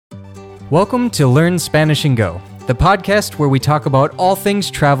Welcome to Learn Spanish and Go, the podcast where we talk about all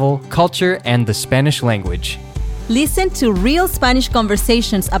things travel, culture, and the Spanish language. Listen to real Spanish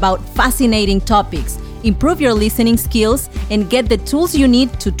conversations about fascinating topics, improve your listening skills, and get the tools you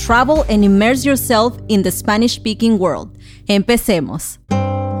need to travel and immerse yourself in the Spanish-speaking world. Empecemos.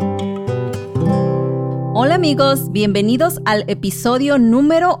 Hola amigos, bienvenidos al episodio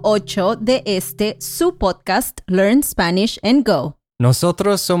número 8 de su podcast Learn Spanish and Go.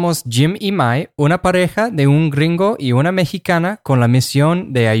 Nosotros somos Jim y Mai, una pareja de un gringo y una mexicana con la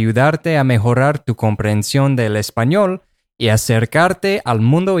misión de ayudarte a mejorar tu comprensión del español y acercarte al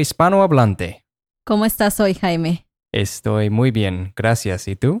mundo hispanohablante. ¿Cómo estás hoy, Jaime? Estoy muy bien, gracias.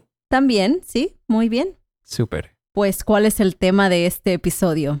 ¿Y tú? También, sí, muy bien. Súper. Pues, ¿cuál es el tema de este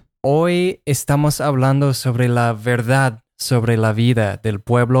episodio? Hoy estamos hablando sobre la verdad sobre la vida del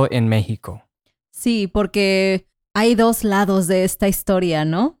pueblo en México. Sí, porque hay dos lados de esta historia,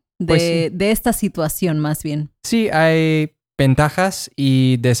 ¿no? De esta situación, más bien. Sí, hay ventajas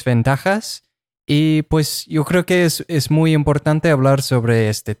y desventajas. Y pues yo creo que es muy importante hablar sobre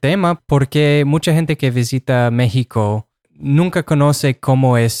este tema porque mucha gente que visita México nunca conoce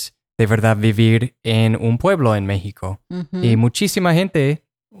cómo es de verdad vivir en un pueblo en México. Uh-huh. Y muchísima gente,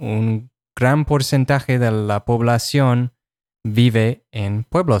 un gran porcentaje de la población vive en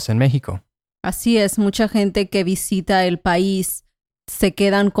pueblos en México. Así es, mucha gente que visita el país se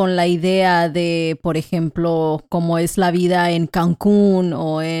quedan con la idea de, por ejemplo, cómo es la vida en Cancún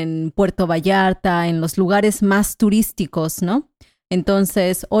o en Puerto Vallarta, en los lugares más turísticos, ¿no?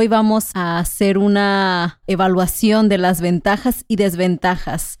 Entonces, hoy vamos a hacer una evaluación de las ventajas y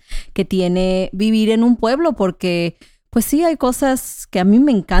desventajas que tiene vivir en un pueblo, porque, pues sí, hay cosas que a mí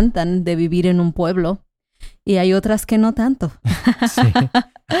me encantan de vivir en un pueblo y hay otras que no tanto. Sí,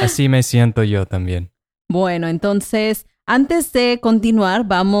 así me siento yo también. Bueno, entonces, antes de continuar,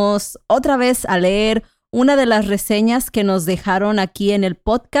 vamos otra vez a leer una de las reseñas que nos dejaron aquí en el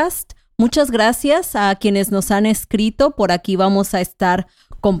podcast. Muchas gracias a quienes nos han escrito. Por aquí vamos a estar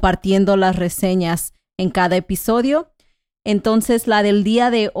compartiendo las reseñas en cada episodio. Entonces, la del día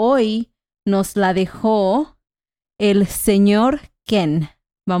de hoy nos la dejó el señor Ken.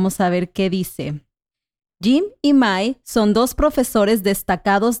 Vamos a ver qué dice. Jim y Mai son dos profesores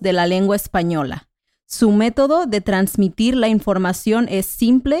destacados de la lengua española. Su método de transmitir la información es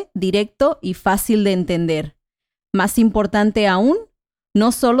simple, directo y fácil de entender. Más importante aún,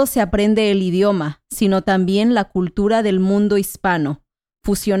 no solo se aprende el idioma, sino también la cultura del mundo hispano,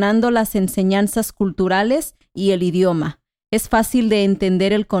 fusionando las enseñanzas culturales y el idioma. Es fácil de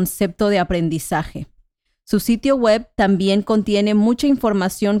entender el concepto de aprendizaje. Su sitio web también contiene mucha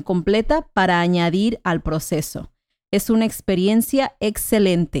información completa para añadir al proceso. Es una experiencia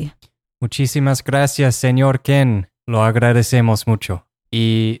excelente. Muchísimas gracias, señor Ken. Lo agradecemos mucho.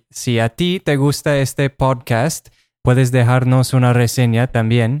 Y si a ti te gusta este podcast, puedes dejarnos una reseña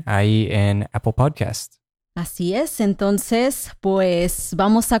también ahí en Apple Podcast. Así es. Entonces, pues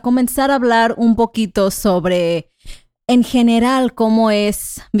vamos a comenzar a hablar un poquito sobre, en general, cómo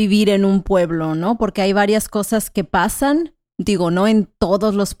es vivir en un pueblo, ¿no? Porque hay varias cosas que pasan, digo, no en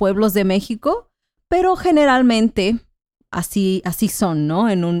todos los pueblos de México, pero generalmente así son, ¿no?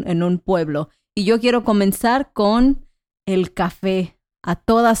 En un pueblo. Y yo quiero comenzar con el café a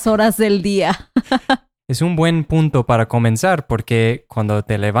todas horas del día. Es un buen punto para comenzar porque cuando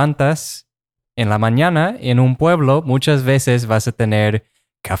te levantas en la mañana en un pueblo, muchas veces vas a tener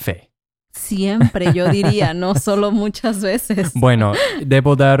café. Siempre, yo diría, no solo muchas veces. Bueno,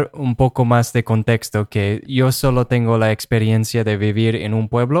 debo dar un poco más de contexto que yo solo tengo la experiencia de vivir en un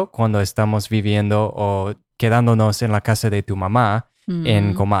pueblo cuando estamos viviendo o quedándonos en la casa de tu mamá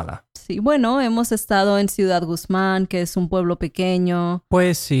en Comala. Sí, bueno, hemos estado en Ciudad Guzmán, que es un pueblo pequeño.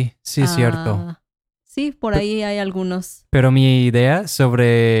 Pues sí, es cierto. Sí, por ahí hay algunos. Pero mi idea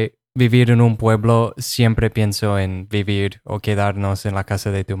sobre vivir en un pueblo, siempre pienso en vivir o quedarnos en la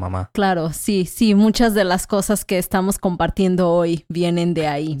casa de tu mamá. Claro, sí, muchas de las cosas que estamos compartiendo hoy vienen de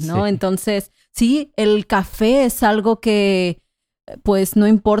ahí, ¿no? Sí. Entonces, sí, el café es algo que, pues, no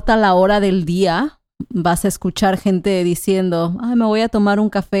importa la hora del día, vas a escuchar gente diciendo, me voy a tomar un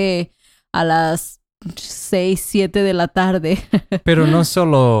café a las 6, 7 de la tarde. Pero no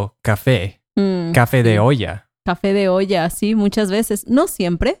solo café, café de olla. Café de olla, sí, muchas veces, no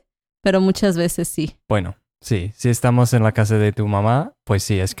siempre. Pero muchas veces sí. Bueno, sí. Si estamos en la casa de tu mamá, pues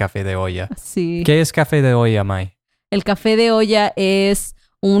sí, es café de olla. Sí. ¿Qué es café de olla, Mai? El café de olla es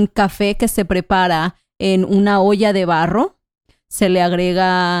un café que se prepara en una olla de barro. Se le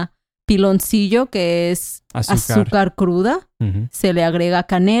agrega piloncillo, que es azúcar cruda. Uh-huh. Se le agrega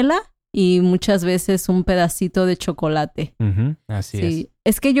canela y muchas veces un pedacito de chocolate. Así Sí,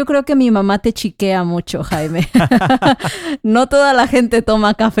 es que yo creo que mi mamá te chiquea mucho, Jaime. No toda la gente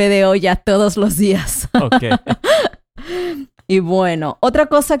toma café de olla todos los días. Ok. Y bueno, otra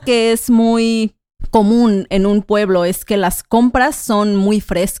cosa que es muy común en un pueblo es que las compras son muy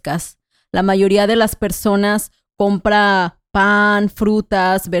frescas. La mayoría de las personas compra pan,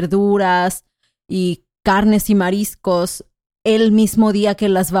 frutas, verduras y carnes y mariscos el mismo día que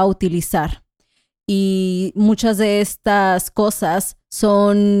las va a utilizar. Y muchas de estas cosas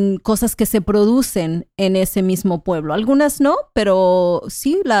son cosas que se producen en ese mismo pueblo. Algunas no, pero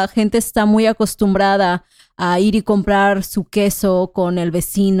sí, la gente está muy acostumbrada a ir y comprar su queso con el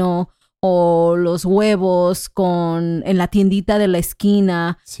vecino o los huevos en la tiendita de la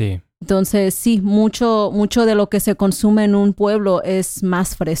esquina. Sí. Entonces, sí, mucho de lo que se consume en un pueblo es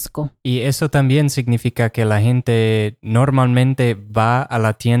más fresco. Y eso también significa que la gente normalmente va a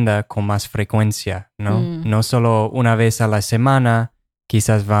la tienda con más frecuencia, ¿no? No solo una vez a la semana,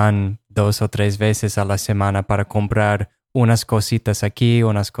 quizás van 2 o 3 veces a la semana para comprar unas cositas aquí,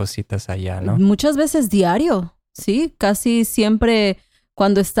 unas cositas allá, ¿no? Muchas veces diario, sí, casi siempre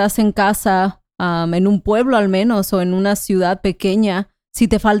cuando estás en casa, en un pueblo al menos, o en una ciudad pequeña, si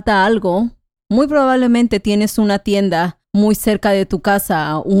te falta algo, muy probablemente tienes una tienda muy cerca de tu casa,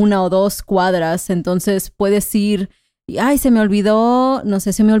 a 1 o 2 cuadras, entonces puedes ir y, ay, se me olvidó, no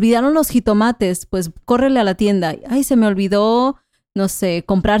sé, se me olvidaron los jitomates, pues córrele a la tienda. Ay, se me olvidó, no sé,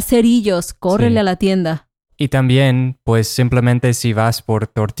 comprar cerillos, córrele a la tienda. Y también, pues simplemente si vas por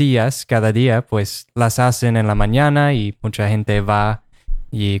tortillas cada día, pues las hacen en la mañana y mucha gente va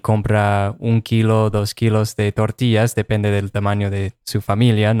y compra 1 kilo, 2 kilos de tortillas, depende del tamaño de su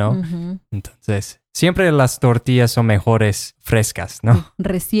familia, ¿no? Entonces, siempre las tortillas son mejores frescas, ¿no?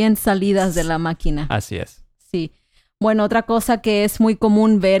 Recién salidas de la máquina. Así es. Sí. Bueno, otra cosa que es muy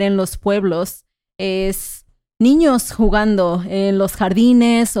común ver en los pueblos es niños jugando en los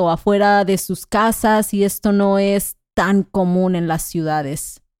jardines o afuera de sus casas, y esto no es tan común en las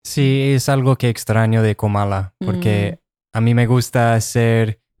ciudades. Sí, es algo que extraño de Comala, porque a mí me gusta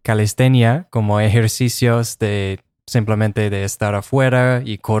hacer calistenia como ejercicios de simplemente de estar afuera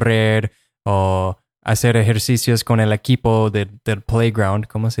y correr o hacer ejercicios con el equipo del playground,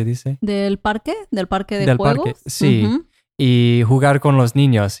 ¿cómo se dice? ¿Del parque? ¿Del parque de Del juegos? parque, sí. Y jugar con los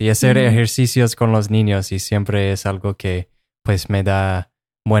niños y hacer ejercicios con los niños, y siempre es algo que pues me da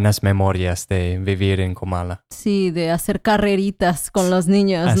buenas memorias de vivir en Comala. Sí, de hacer carreritas con los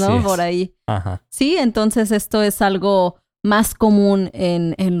niños, Así ¿no? es. Por ahí. Ajá. Sí, entonces esto es algo más común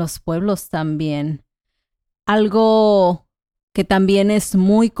en los pueblos también. Algo que también es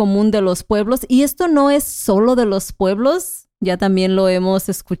muy común de los pueblos, y esto no es solo de los pueblos, ya también lo hemos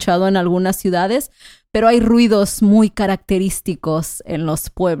escuchado en algunas ciudades, pero hay ruidos muy característicos en los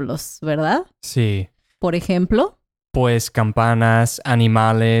pueblos, ¿verdad? Sí. Por ejemplo, pues campanas,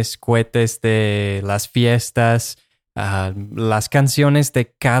 animales, cohetes de las fiestas, las canciones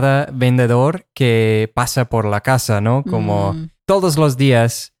de cada vendedor que pasa por la casa, ¿no? Como todos los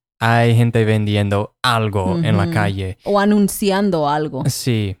días hay gente vendiendo algo en la calle. O anunciando algo.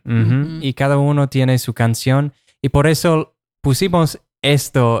 Sí, y cada uno tiene su canción, y por eso pusimos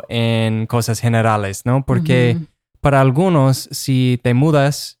esto en cosas generales, ¿no? Porque para algunos, si te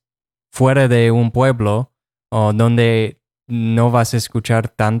mudas fuera de un pueblo o donde no vas a escuchar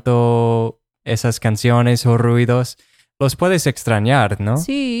tanto esas canciones o ruidos, los puedes extrañar, ¿no?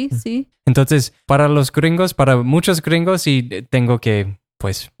 Sí, sí. Entonces, para los gringos, para muchos gringos, y tengo que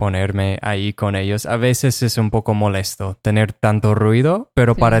pues ponerme ahí con ellos, a veces es un poco molesto tener tanto ruido,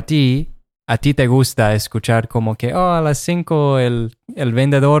 pero para ti, a ti te gusta escuchar como que, a las 5 el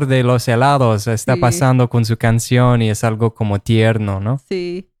vendedor de los helados está pasando con su canción, y es algo como tierno, ¿no?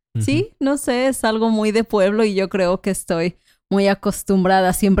 Sí. Sí, no sé, es algo muy de pueblo, y yo creo que estoy muy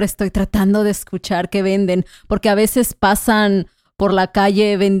acostumbrada. Siempre estoy tratando de escuchar qué venden, porque a veces pasan por la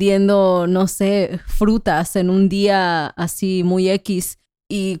calle vendiendo, no sé, frutas en un día así muy X,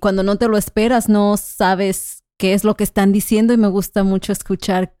 y cuando no te lo esperas no sabes qué es lo que están diciendo, y me gusta mucho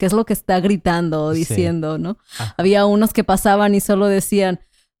escuchar qué es lo que está gritando o diciendo, ¿no? Había unos que pasaban y solo decían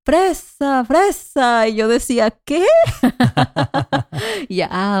fresa, fresa, y yo decía, ¿qué? Y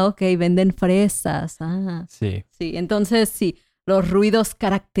ya, ok, venden fresas. Sí, entonces sí, los ruidos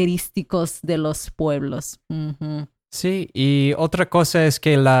característicos de los pueblos. Sí, y otra cosa es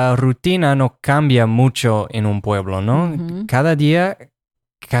que la rutina no cambia mucho en un pueblo, ¿no? Cada día,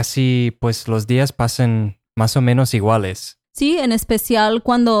 casi pues los días pasan más o menos iguales. Sí, en especial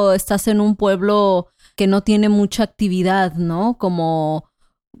cuando estás en un pueblo que no tiene mucha actividad, ¿no? Como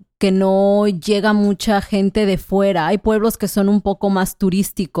que no llega mucha gente de fuera. Hay pueblos que son un poco más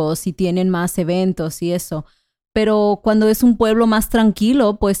turísticos y tienen más eventos y eso. Pero cuando es un pueblo más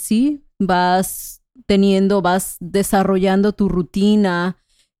tranquilo, pues sí, vas desarrollando tu rutina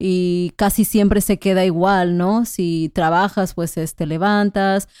y casi siempre se queda igual, ¿no? Si trabajas, pues te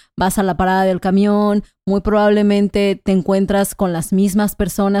levantas, vas a la parada del camión, muy probablemente te encuentras con las mismas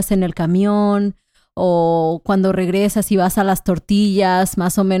personas en el camión, o cuando regresas y vas a las tortillas,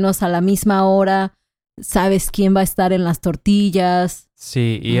 más o menos a la misma hora, sabes quién va a estar en las tortillas.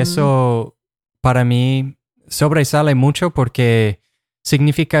 Sí, y eso para mí sobresale mucho porque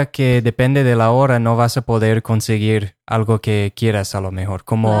significa que depende de la hora no vas a poder conseguir algo que quieras a lo mejor.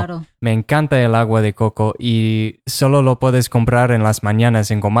 Como Claro. me encanta el agua de coco y solo lo puedes comprar en las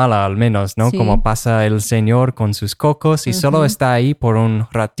mañanas en Comala al menos, ¿no? Sí. Como pasa el señor con sus cocos y solo está ahí por un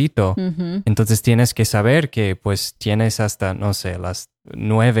ratito. Entonces tienes que saber que pues tienes hasta, no sé, las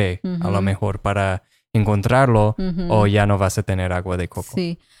 9 a lo mejor para encontrarlo o ya no vas a tener agua de coco.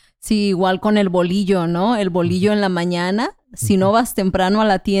 Sí. Sí, igual con el bolillo, ¿no? El bolillo en la mañana, si no vas temprano a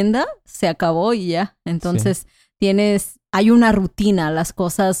la tienda, se acabó y ya. Entonces hay una rutina, las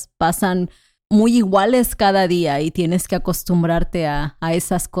cosas pasan muy iguales cada día y tienes que acostumbrarte a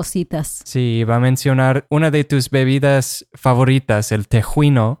esas cositas. Sí, va a mencionar una de tus bebidas favoritas, el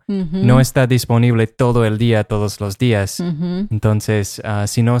tejuino, no está disponible todo el día, todos los días. Entonces,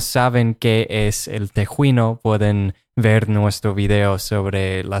 si no saben qué es el tejuino, pueden ver nuestro video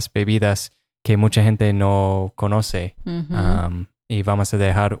sobre las bebidas que mucha gente no conoce. Y vamos a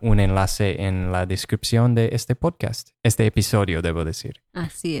dejar un enlace en la descripción de este podcast, este episodio, debo decir.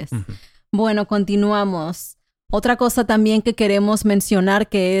 Así es. Bueno, continuamos. Otra cosa también que queremos mencionar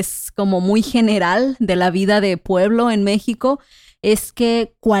que es como muy general de la vida de pueblo en México es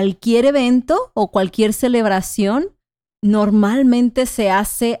que cualquier evento o cualquier celebración normalmente se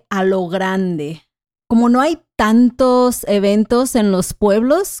hace a lo grande. Como no hay tantos eventos en los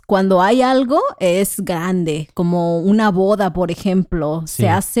pueblos, cuando hay algo es grande, como una boda, por ejemplo. Sí. Se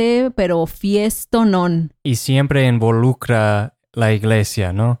hace, pero fiestonón. Y siempre involucra la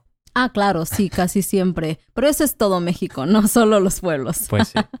iglesia, ¿no? Ah, claro, sí, casi siempre. Pero eso es todo México, no solo los pueblos. Pues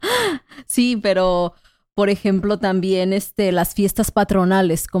sí. Sí, pero por ejemplo también las fiestas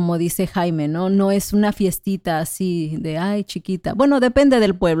patronales, como dice Jaime, ¿no? No es una fiestita así de, ay, chiquita. Bueno, depende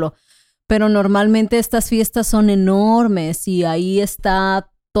del pueblo. Pero normalmente estas fiestas son enormes y ahí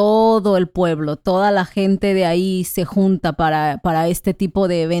está todo el pueblo, toda la gente de ahí se junta para este tipo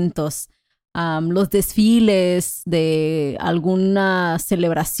de eventos. Los desfiles de alguna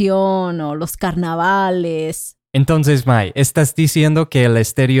celebración o los carnavales. Entonces, Mai, ¿estás diciendo que el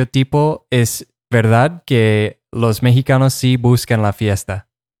estereotipo es verdad, que los mexicanos sí buscan la fiesta?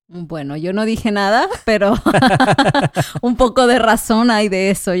 Bueno, yo no dije nada, pero un poco de razón hay de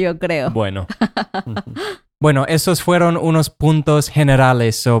eso, yo creo. Bueno. Bueno, esos fueron unos puntos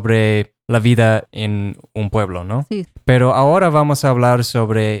generales sobre la vida en un pueblo, ¿no? Sí. Pero ahora vamos a hablar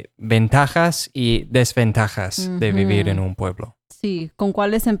sobre ventajas y desventajas de vivir en un pueblo. Sí, ¿con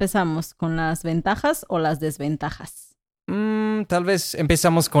cuáles empezamos? ¿Con las ventajas o las desventajas? Tal vez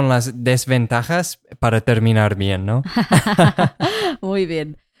empezamos con las desventajas para terminar bien, ¿no? Muy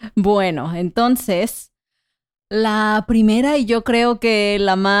bien. Bueno, entonces, la primera y yo creo que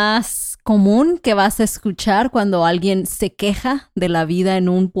la más común que vas a escuchar cuando alguien se queja de la vida en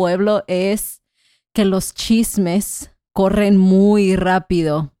un pueblo es que los chismes corren muy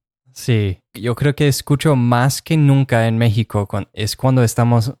rápido. Sí, yo creo que escucho más que nunca en México, es cuando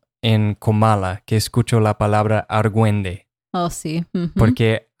estamos en Comala, que escucho la palabra argüende. Oh, sí.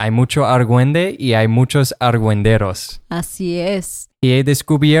 Porque hay mucho argüende y hay muchos argüenderos. Así es. Y he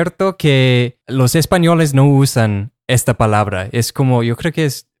descubierto que los españoles no usan esta palabra. Es como, yo creo que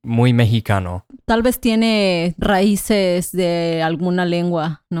es muy mexicano. Tal vez tiene raíces de alguna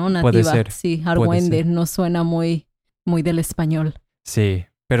lengua, ¿no? Nativa. Puede ser. Sí, argüende. No suena muy, muy del español. Sí,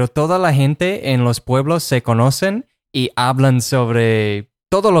 pero toda la gente en los pueblos se conocen y hablan sobre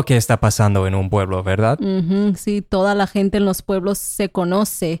todo lo que está pasando en un pueblo, ¿verdad? Sí, toda la gente en los pueblos se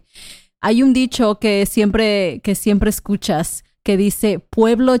conoce. Hay un dicho que siempre escuchas que dice,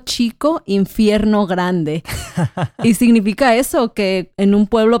 pueblo chico, infierno grande. Y significa eso, que en un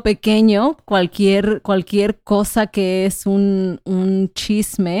pueblo pequeño, cualquier cosa que es un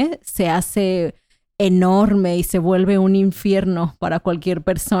chisme se hace enorme y se vuelve un infierno para cualquier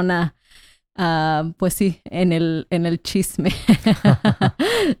persona. Pues sí, en el chisme.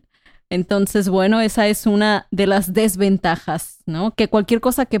 Entonces, bueno, esa es una de las desventajas, ¿no? Que cualquier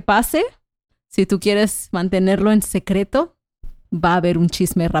cosa que pase, si tú quieres mantenerlo en secreto, va a haber un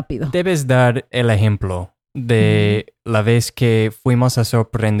chisme rápido. Debes dar el ejemplo de la vez que fuimos a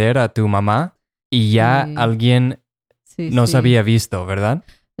sorprender a tu mamá y ya Sí. alguien nos Sí. había visto, ¿verdad?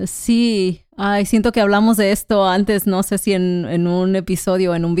 Sí, ay, siento que hablamos de esto antes, no sé si en un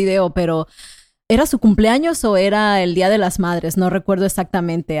episodio o en un video, pero ¿era su cumpleaños o era el Día de las Madres? No recuerdo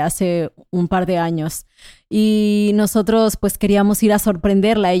exactamente, hace un par de años. Y nosotros pues queríamos ir a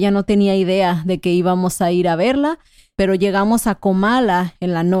sorprenderla, ella no tenía idea de que íbamos a ir a verla, pero llegamos a Comala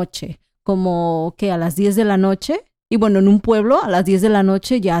en la noche, como que a las 10 de la noche. Y bueno, en un pueblo a las 10 de la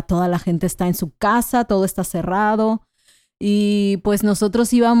noche ya toda la gente está en su casa, todo está cerrado. Y pues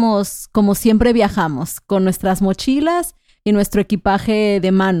nosotros íbamos, como siempre viajamos, con nuestras mochilas y nuestro equipaje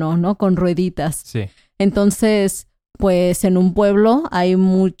de mano, ¿no? Con rueditas. Sí. Entonces, pues en un pueblo hay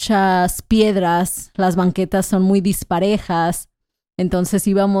muchas piedras, las banquetas son muy disparejas. Entonces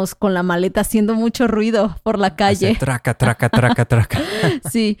íbamos con la maleta haciendo mucho ruido por la calle. Hace traca, traca, traca, traca.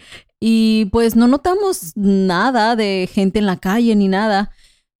 Sí, y pues no notamos nada de gente en la calle ni nada.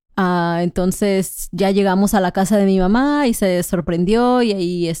 Entonces ya llegamos a la casa de mi mamá y se sorprendió y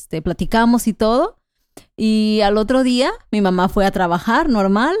ahí platicamos y todo. Y al otro día mi mamá fue a trabajar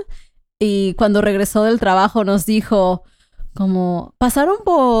normal y cuando regresó del trabajo nos dijo como, pasaron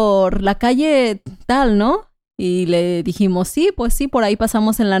por la calle tal, ¿no? Y le dijimos, sí, pues sí, por ahí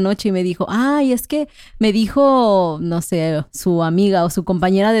pasamos en la noche y me dijo, ay, es que me dijo, no sé, su amiga o su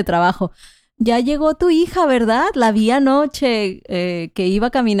compañera de trabajo, ya llegó tu hija, ¿verdad? La vi anoche que iba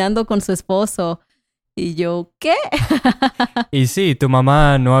caminando con su esposo. Y yo, ¿qué? Y sí, tu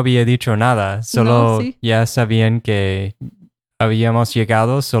mamá no había dicho nada, solo No, sí. ya sabían que habíamos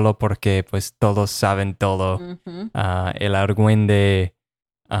llegado solo porque pues todos saben todo. Ujú. El argüende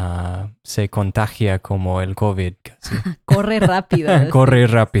se contagia como el COVID casi. Corre rápido. Corre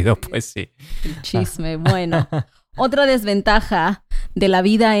sí, rápido, sí, pues sí. el chisme. Bueno, otra desventaja de la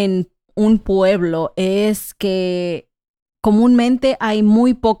vida en un pueblo es que comúnmente hay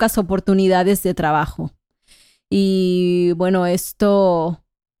muy pocas oportunidades de trabajo. Y bueno, esto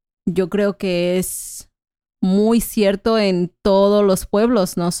yo creo que es muy cierto en todos los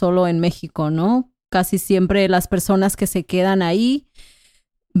pueblos, no solo en México, ¿no? Casi siempre las personas que se quedan ahí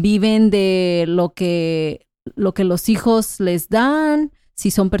viven de lo que los hijos les dan, si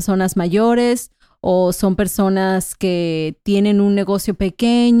son personas mayores o son personas que tienen un negocio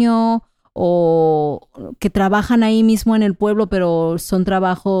pequeño o que trabajan ahí mismo en el pueblo, pero son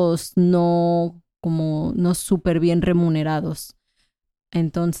trabajos no súper bien remunerados.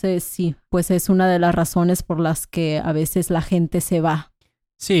 Entonces, sí, pues es una de las razones por las que a veces la gente se va.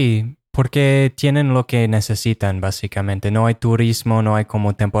 Sí, porque tienen lo que necesitan básicamente. No hay turismo, no hay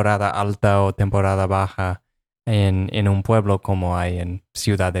como temporada alta o temporada baja en un pueblo como hay en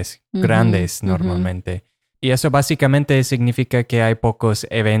ciudades grandes normalmente. Y eso básicamente significa que hay pocos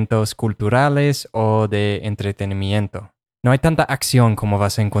eventos culturales o de entretenimiento. No hay tanta acción como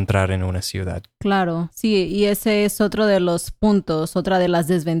vas a encontrar en una ciudad. Claro, sí, y ese es otro de los puntos, otra de las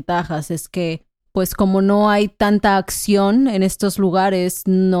desventajas, es que pues como no hay tanta acción en estos lugares,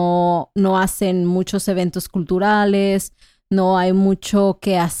 no hacen muchos eventos culturales, no hay mucho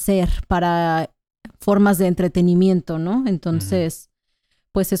que hacer para formas de entretenimiento, ¿no? Entonces,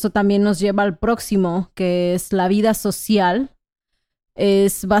 pues eso también nos lleva al próximo, que es la vida social.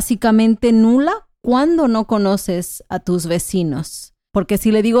 Es básicamente nula cuando no conoces a tus vecinos. Porque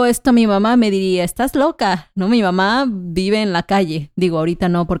si le digo esto a mi mamá, me diría, estás loca, ¿no? Mi mamá vive en la calle. Digo, ahorita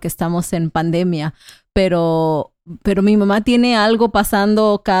no porque estamos en pandemia, pero mi mamá tiene algo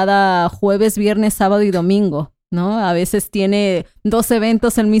pasando cada jueves, viernes, sábado y domingo, ¿no? A veces tiene 2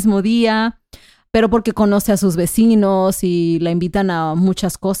 eventos el mismo día, pero porque conoce a sus vecinos y la invitan a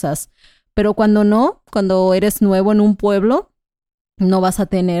muchas cosas. Pero cuando eres nuevo en un pueblo, no vas a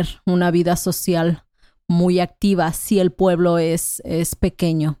tener una vida social muy activa si el pueblo es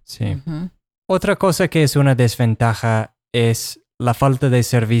pequeño. Sí. Otra cosa que es una desventaja es la falta de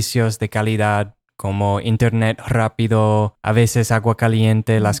servicios de calidad como internet rápido, a veces agua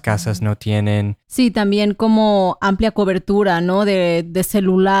caliente, las casas no tienen. Sí, también como amplia cobertura, ¿no? De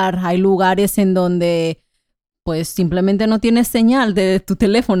celular. Hay lugares en donde pues simplemente no tienes señal de tu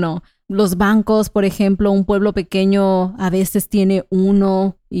teléfono. Los bancos, por ejemplo, un pueblo pequeño a veces tiene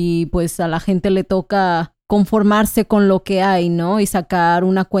uno y pues a la gente le toca conformarse con lo que hay, ¿no? Y sacar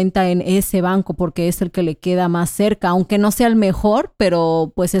una cuenta en ese banco porque es el que le queda más cerca, aunque no sea el mejor,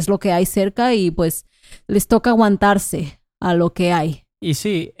 pero pues es lo que hay cerca y pues les toca aguantarse a lo que hay. Y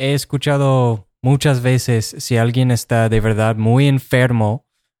sí, he escuchado muchas veces si alguien está de verdad muy enfermo,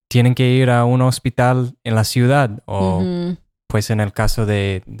 tienen que ir a un hospital en la ciudad o pues en el caso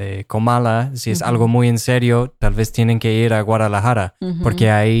de Comala, si es algo muy en serio, tal vez tienen que ir a Guadalajara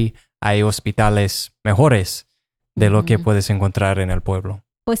porque ahí hay hospitales mejores de lo que puedes encontrar en el pueblo.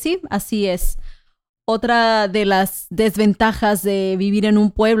 Pues sí, así es. Otra de las desventajas de vivir en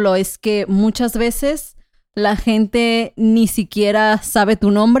un pueblo es que muchas veces la gente ni siquiera sabe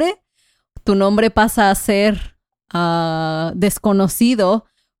tu nombre. Tu nombre pasa a ser desconocido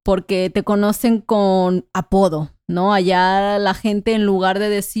porque te conocen con apodo, ¿no? Allá la gente, en lugar de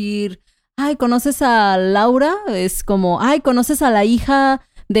decir, ay, ¿conoces a Laura? Es como, ay, ¿conoces a la hija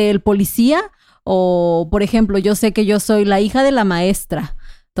del policía? O, por ejemplo, yo sé que yo soy la hija de la maestra.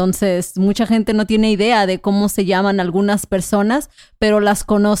 Entonces, mucha gente no tiene idea de cómo se llaman algunas personas, pero las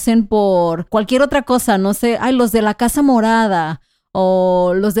conocen por cualquier otra cosa. No sé, ay, los de la Casa Morada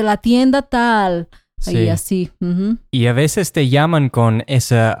o los de la tienda tal. Sí. Y así. Y a veces te llaman con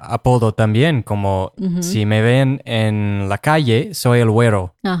ese apodo también, como si me ven en la calle, soy el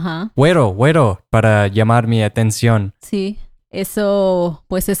güero. Ajá. Güero, para llamar mi atención. Sí. Eso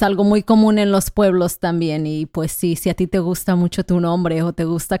pues es algo muy común en los pueblos también y pues sí, si a ti te gusta mucho tu nombre o te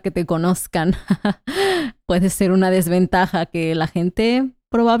gusta que te conozcan, puede ser una desventaja que la gente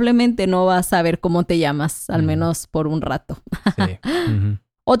probablemente no va a saber cómo te llamas, al menos por un rato. Sí.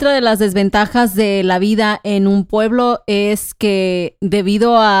 Otra de las desventajas de la vida en un pueblo es que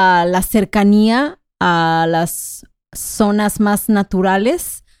debido a la cercanía a las zonas más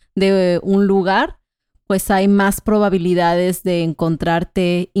naturales de un lugar, pues hay más probabilidades de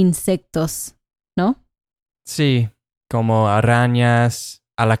encontrarte insectos, ¿no? Sí, como arañas,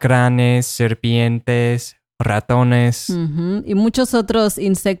 alacranes, serpientes, ratones. Y muchos otros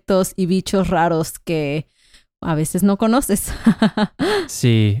insectos y bichos raros que a veces no conoces.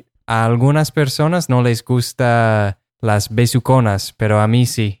 Sí, a algunas personas no les gustan las besuconas, pero a mí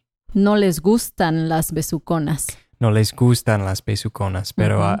sí. No les gustan las besuconas. No les gustan las besuconas,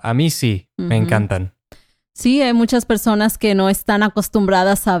 pero a mí sí, me encantan. Sí, hay muchas personas que no están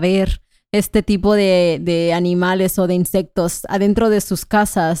acostumbradas a ver este tipo de animales o de insectos adentro de sus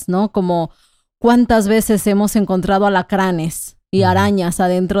casas, ¿no? Como cuántas veces hemos encontrado alacranes y arañas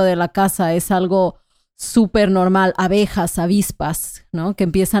adentro de la casa. Es algo súper normal. Abejas, avispas, ¿no? Que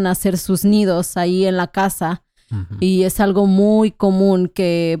empiezan a hacer sus nidos ahí en la casa. Y es algo muy común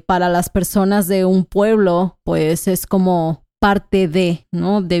que para las personas de un pueblo, pues es como parte de,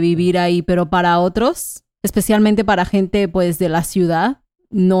 ¿no? De vivir ahí. Pero para otros, especialmente para gente pues de la ciudad,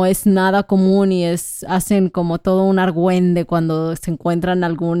 no es nada común y hacen como todo un argüende cuando se encuentran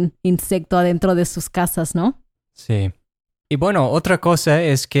algún insecto adentro de sus casas, ¿no? Sí. Y bueno, otra cosa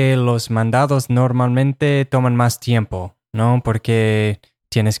es que los mandados normalmente toman más tiempo, ¿no? Porque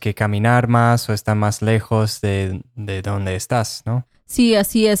tienes que caminar más o estar más lejos de donde estás, ¿no? Sí,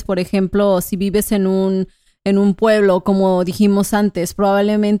 así es. Por ejemplo, si vives en un pueblo, como dijimos antes,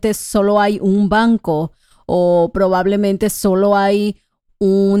 probablemente solo hay un banco o probablemente solo hay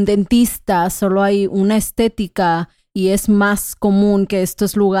un dentista, solo hay una estética y es más común que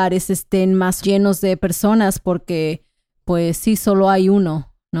estos lugares estén más llenos de personas porque, pues sí, solo hay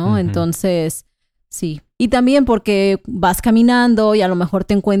uno, ¿no? Entonces, sí. Y también porque vas caminando y a lo mejor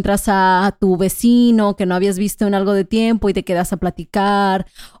te encuentras a tu vecino que no habías visto en algo de tiempo y te quedas a platicar,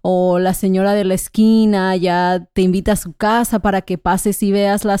 o la señora de la esquina ya te invita a su casa para que pases y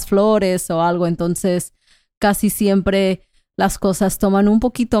veas las flores o algo. Entonces, casi siempre las cosas toman un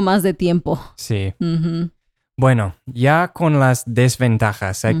poquito más de tiempo. Sí. Bueno, ya con las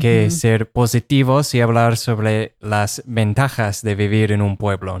desventajas hay que ser positivos y hablar sobre las ventajas de vivir en un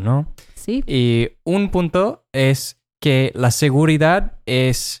pueblo, ¿no? Sí. Y un punto es que la seguridad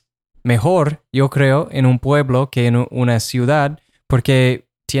es mejor, yo creo, en un pueblo que en una ciudad porque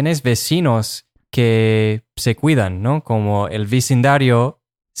tienes vecinos que se cuidan, ¿no? Como el vecindario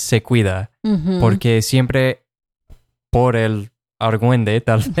se cuida porque siempre por el argüende,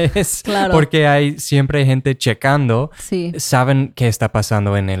 tal vez, Claro. porque hay siempre gente checando, Sí. saben qué está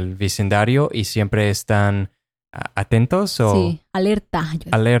pasando en el vecindario y siempre están atentos o Sí,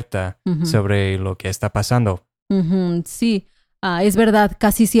 alerta sobre lo que está pasando. Sí, es verdad,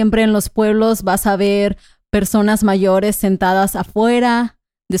 casi siempre en los pueblos vas a ver personas mayores sentadas afuera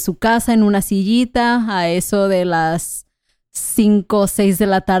de su casa en una sillita a eso de las 5 o 6 de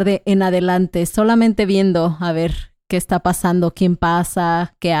la tarde en adelante, solamente viendo a ver qué está pasando, quién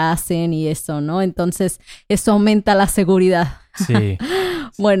pasa, qué hacen y eso, ¿no? Entonces, eso aumenta la seguridad. Sí.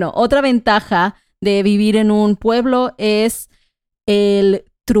 Bueno, otra ventaja de vivir en un pueblo es el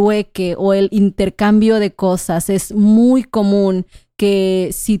trueque o el intercambio de cosas. Es muy común que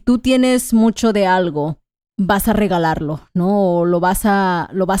si tú tienes mucho de algo, vas a regalarlo, ¿no? O lo vas a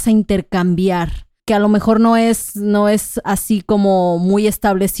intercambiar. que a lo mejor no es así como muy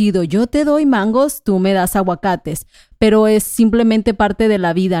establecido. Yo te doy mangos, tú me das aguacates, pero es simplemente parte de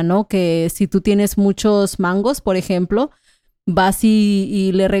la vida, ¿no? Que si tú tienes muchos mangos, por ejemplo, vas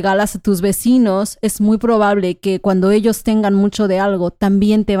y le regalas a tus vecinos, es muy probable que cuando ellos tengan mucho de algo,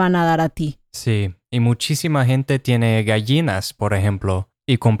 también te van a dar a ti. Sí, y muchísima gente tiene gallinas, por ejemplo,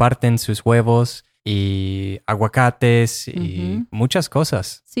 y comparten sus huevos y aguacates y muchas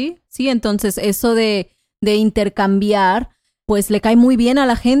cosas. Sí, entonces eso de intercambiar, pues le cae muy bien a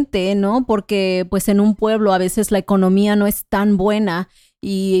la gente, ¿no? Porque pues en un pueblo a veces la economía no es tan buena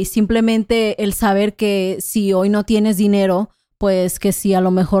y simplemente el saber que si hoy no tienes dinero, pues que si a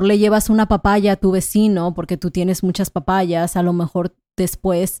lo mejor le llevas una papaya a tu vecino porque tú tienes muchas papayas, a lo mejor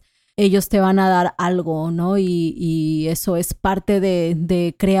después ellos te van a dar algo, ¿no? Y eso es parte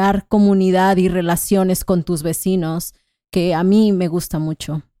de crear comunidad y relaciones con tus vecinos, que a mí me gusta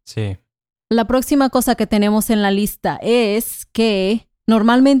mucho. Sí. La próxima cosa que tenemos en la lista es que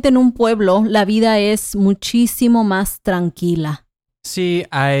normalmente en un pueblo la vida es muchísimo más tranquila. Sí,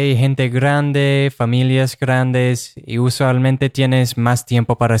 hay gente grande, familias grandes y usualmente tienes más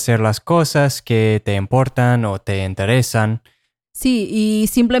tiempo para hacer las cosas que te importan o te interesan. Sí, y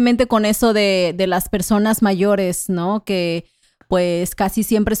simplemente con eso de las personas mayores, ¿no? Que pues casi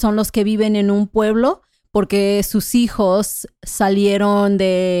siempre son los que viven en un pueblo porque sus hijos salieron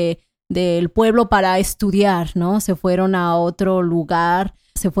del pueblo para estudiar, ¿no? Se fueron a otro lugar,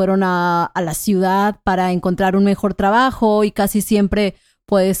 se fueron a la ciudad para encontrar un mejor trabajo y casi siempre,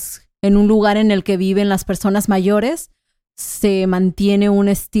 pues, en un lugar en el que viven las personas mayores, se mantiene un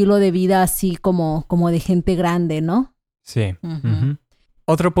estilo de vida así como de gente grande, ¿no? Sí.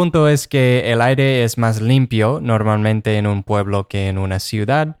 Otro punto es que el aire es más limpio normalmente en un pueblo que en una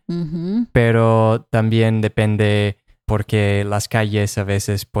ciudad, pero también depende porque las calles a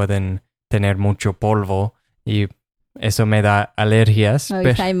veces pueden tener mucho polvo y eso me da alergias.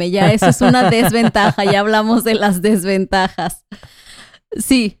 Ay, Jaime, ya eso es una desventaja, ya hablamos de las desventajas.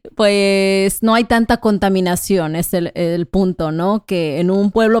 Sí, pues no hay tanta contaminación, es el punto, ¿no? Que en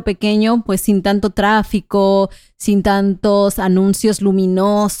un pueblo pequeño, pues sin tanto tráfico, sin tantos anuncios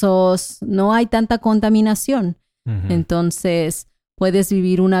luminosos, no hay tanta contaminación. Entonces, puedes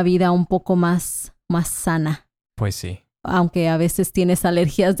vivir una vida un poco más sana. Pues sí. Aunque a veces tienes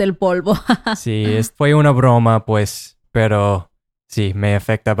alergias del polvo. Sí, fue una broma, pues, pero sí, me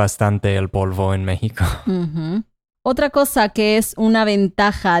afecta bastante el polvo en México. Otra cosa que es una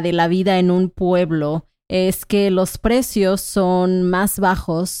ventaja de la vida en un pueblo es que los precios son más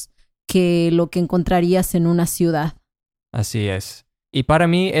bajos que lo que encontrarías en una ciudad. Así es. Y para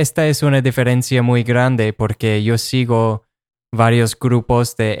mí esta es una diferencia muy grande porque yo sigo varios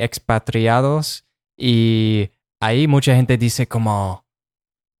grupos de expatriados y ahí mucha gente dice como...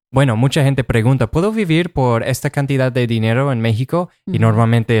 Bueno, mucha gente pregunta, ¿puedo vivir por esta cantidad de dinero en México? Y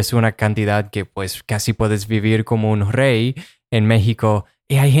normalmente es una cantidad que pues casi puedes vivir como un rey en México.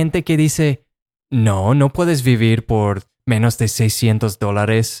 Y hay gente que dice, no puedes vivir por menos de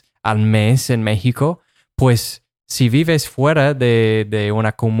 $600 al mes en México. Pues si vives fuera de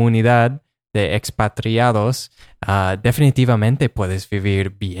una comunidad de expatriados, definitivamente puedes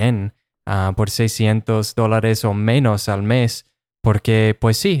vivir bien por $600 o menos al mes. Porque,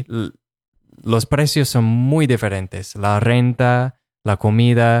 pues sí, los precios son muy diferentes. La renta, la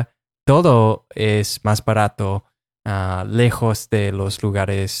comida, todo es más barato lejos de los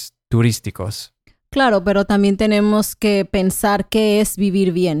lugares turísticos. Claro, pero también tenemos que pensar qué es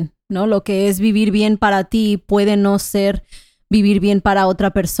vivir bien, ¿no? Lo que es vivir bien para ti puede no ser vivir bien para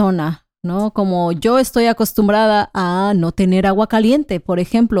otra persona, ¿no? Como yo estoy acostumbrada a no tener agua caliente, por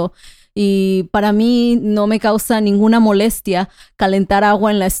ejemplo, y para mí no me causa ninguna molestia calentar agua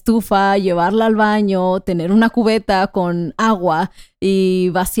en la estufa, llevarla al baño, tener una cubeta con agua y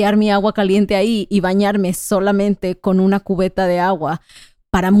vaciar mi agua caliente ahí y bañarme solamente con una cubeta de agua.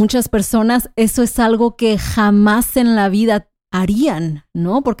 Para muchas personas eso es algo que jamás en la vida harían,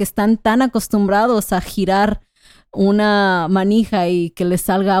 ¿no? Porque están tan acostumbrados a girar una manija y que les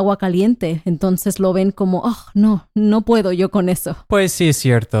salga agua caliente. Entonces lo ven como, no puedo yo con eso. Pues sí, es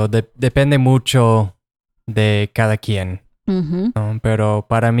cierto. Depende mucho de cada quien. Pero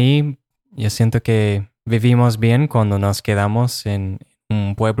para mí, yo siento que vivimos bien cuando nos quedamos en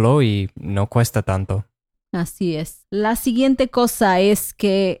un pueblo y no cuesta tanto. Así es. La siguiente cosa es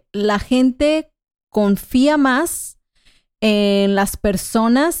que la gente confía más en las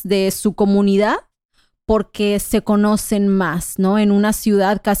personas de su comunidad porque se conocen más, ¿no? En una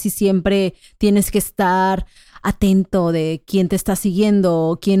ciudad casi siempre tienes que estar atento de quién te está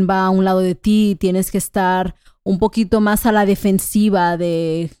siguiendo, quién va a un lado de ti, tienes que estar un poquito más a la defensiva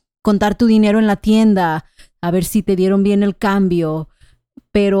de contar tu dinero en la tienda, a ver si te dieron bien el cambio.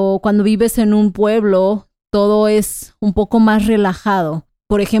 Pero cuando vives en un pueblo, todo es un poco más relajado.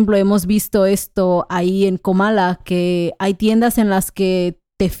 Por ejemplo, hemos visto esto ahí en Comala, que hay tiendas en las que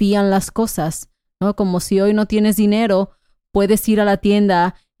te fían las cosas, ¿no? Como si hoy no tienes dinero, puedes ir a la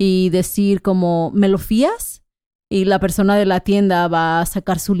tienda y decir como, ¿me lo fías? Y la persona de la tienda va a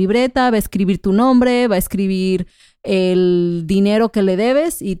sacar su libreta, va a escribir tu nombre, va a escribir el dinero que le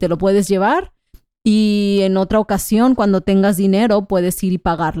debes y te lo puedes llevar. Y en otra ocasión, cuando tengas dinero, puedes ir y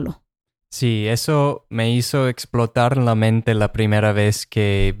pagarlo. Sí, eso me hizo explotar la mente la primera vez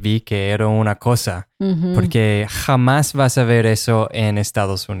que vi que era una cosa, porque jamás vas a ver eso en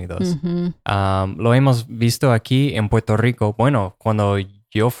Estados Unidos. Lo hemos visto aquí en Puerto Rico. Bueno, cuando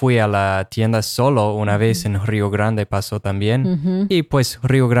yo fui a la tienda solo una vez en Río Grande pasó también. Y pues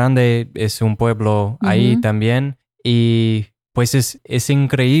Río Grande es un pueblo ahí también. Y pues es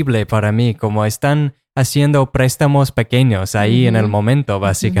increíble para mí como están haciendo préstamos pequeños ahí en el momento,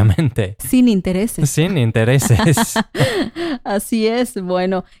 básicamente. Sin intereses. Sin intereses. Así es,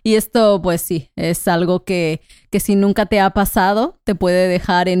 bueno. Y esto, pues sí, es algo que si nunca te ha pasado, te puede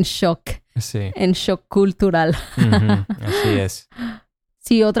dejar en shock. Sí. En shock cultural. Así es.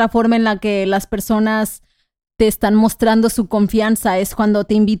 Sí, otra forma en la que las personas te están mostrando su confianza es cuando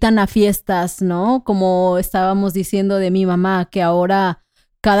te invitan a fiestas, ¿no? Como estábamos diciendo de mi mamá, que ahora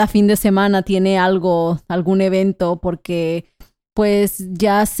cada fin de semana tiene algún evento porque pues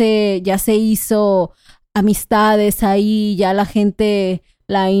ya se hizo amistades ahí, ya la gente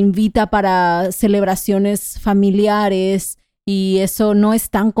la invita para celebraciones familiares y eso no es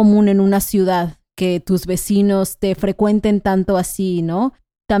tan común en una ciudad, que tus vecinos te frecuenten tanto así, ¿no?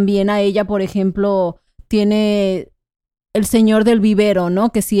 También a ella, por ejemplo, tiene el señor del vivero,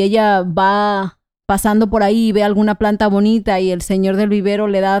 ¿no? Que si ella va pasando por ahí y ve alguna planta bonita y el señor del vivero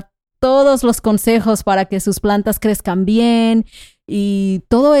le da todos los consejos para que sus plantas crezcan bien. Y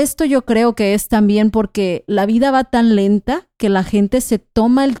todo esto yo creo que es también porque la vida va tan lenta que la gente se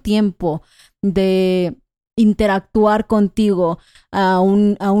toma el tiempo de interactuar contigo a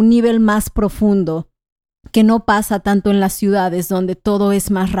un nivel más profundo, que no pasa tanto en las ciudades donde todo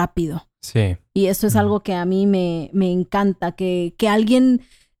es más rápido. Sí. Y eso es algo que a mí me encanta, que alguien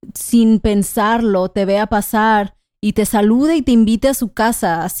sin pensarlo te vea pasar y te salude y te invite a su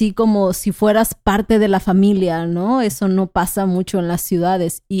casa, así como si fueras parte de la familia, ¿no? Eso no pasa mucho en las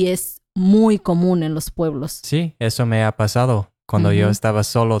ciudades y es muy común en los pueblos. Sí, eso me ha pasado. Cuando yo estaba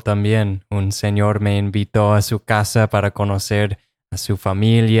solo también, un señor me invitó a su casa para conocer a su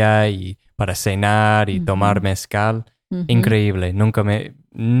familia y para cenar y tomar mezcal. Increíble.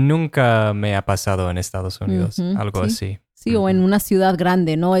 Nunca me ha pasado en Estados Unidos algo así. Sí, o en una ciudad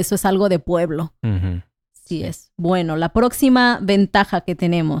grande, ¿no? Eso es algo de pueblo. Sí es. Bueno, la próxima ventaja que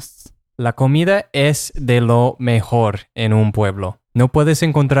tenemos. La comida es de lo mejor en un pueblo. No puedes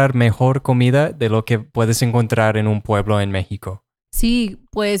encontrar mejor comida de lo que puedes encontrar en un pueblo en México. Sí,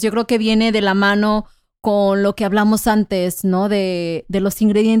 pues yo creo que viene de la mano con lo que hablamos antes, ¿no? De los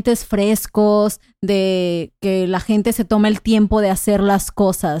ingredientes frescos, de que la gente se toma el tiempo de hacer las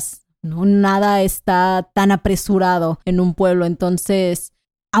cosas, ¿no? Nada está tan apresurado en un pueblo. Entonces,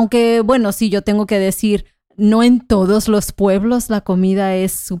 aunque, bueno, sí, yo tengo que decir, no en todos los pueblos la comida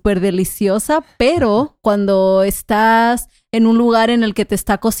es súper deliciosa, pero cuando estás en un lugar en el que te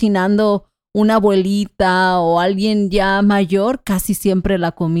está cocinando una abuelita o alguien ya mayor, casi siempre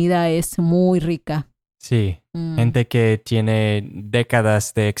la comida es muy rica. Sí, gente que tiene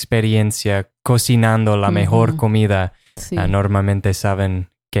décadas de experiencia cocinando la mejor comida, normalmente saben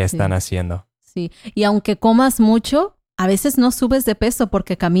qué están haciendo. Sí, y aunque comas mucho, a veces no subes de peso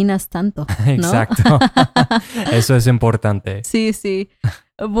porque caminas tanto, ¿no? Exacto. Eso es importante. Sí, sí.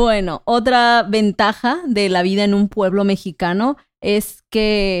 Bueno, otra ventaja de la vida en un pueblo mexicano es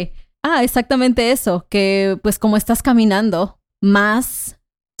que, exactamente eso, que pues como estás caminando, más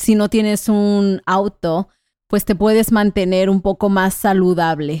si no tienes un auto, pues te puedes mantener un poco más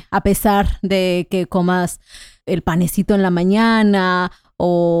saludable, a pesar de que comas el panecito en la mañana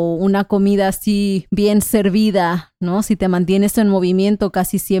o una comida así bien servida, ¿no? Si te mantienes en movimiento,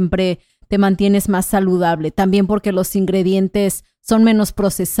 casi siempre te mantienes más saludable. También porque los ingredientes son menos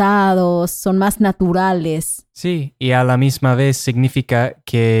procesados, son más naturales. Sí, y a la misma vez significa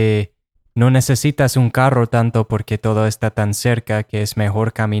que no necesitas un carro tanto porque todo está tan cerca que es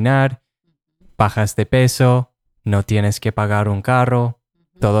mejor caminar, bajas de peso, no tienes que pagar un carro,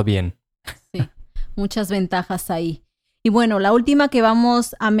 todo bien. Sí, muchas ventajas ahí. Y bueno, la última que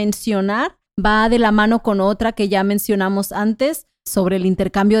vamos a mencionar va de la mano con otra que ya mencionamos antes sobre el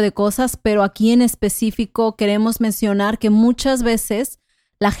intercambio de cosas, pero aquí en específico queremos mencionar que muchas veces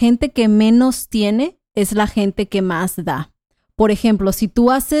la gente que menos tiene es la gente que más da. Por ejemplo, si tú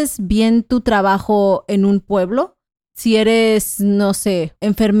haces bien tu trabajo en un pueblo, si eres, no sé,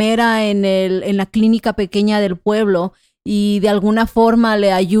 enfermera en la clínica pequeña del pueblo y de alguna forma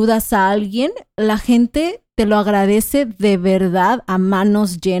le ayudas a alguien, la gente te lo agradece de verdad a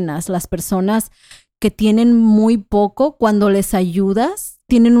manos llenas. Las personas que tienen muy poco, cuando les ayudas,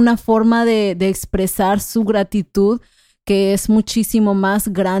 tienen una forma de expresar su gratitud que es muchísimo más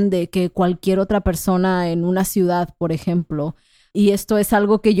grande que cualquier otra persona en una ciudad, por ejemplo. Y esto es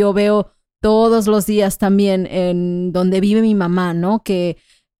algo que yo veo todos los días también en donde vive mi mamá, ¿no? Que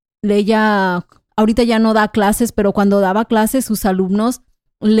ella ahorita ya no da clases, pero cuando daba clases sus alumnos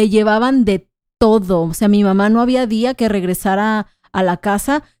le llevaban de todo. O sea, mi mamá no había día que regresara a la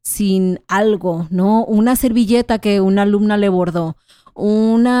casa sin algo, ¿no? Una servilleta que una alumna le bordó,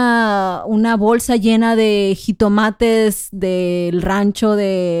 una bolsa llena de jitomates del rancho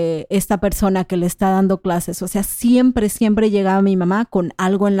de esta persona que le está dando clases. O sea, siempre llegaba mi mamá con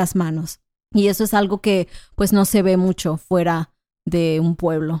algo en las manos. Y eso es algo que pues no se ve mucho fuera de un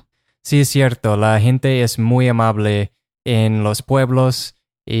pueblo. Sí, es cierto. La gente es muy amable en los pueblos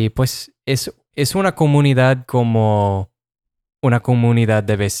y pues es una comunidad como una comunidad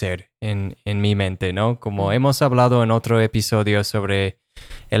debe ser en mi mente, ¿no? Como hemos hablado en otro episodio sobre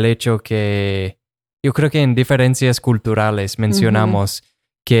el hecho que yo creo que en diferencias culturales mencionamos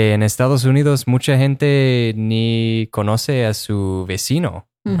que en Estados Unidos mucha gente ni conoce a su vecino,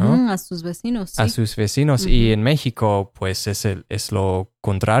 ¿no? A sus vecinos, sí. A sus vecinos. Y en México, pues es lo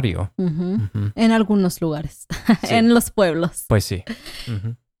contrario. En algunos lugares, Sí. en los pueblos. Pues sí.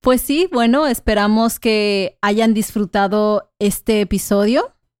 Pues sí, bueno, esperamos que hayan disfrutado este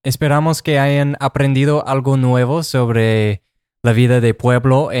episodio. Esperamos que hayan aprendido algo nuevo sobre la vida de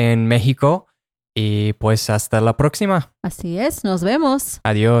pueblo en México y pues hasta la próxima. Así es, nos vemos.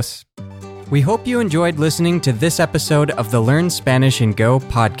 Adiós. We hope you enjoyed listening to this episode of the Learn Spanish and Go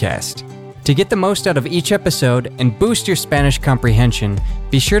podcast. To get the most out of each episode and boost your Spanish comprehension,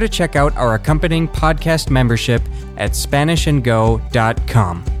 be sure to check out our accompanying podcast membership at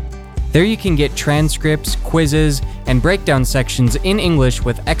SpanishAndGo.com. There you can get transcripts, quizzes, and breakdown sections in English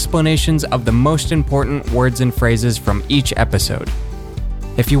with explanations of the most important words and phrases from each episode.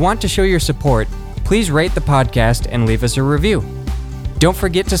 If you want to show your support, please rate the podcast and leave us a review. Don't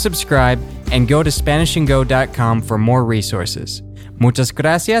forget to subscribe and go to SpanishAndGo.com for more resources. Muchas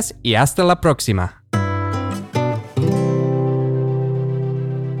gracias y hasta la próxima.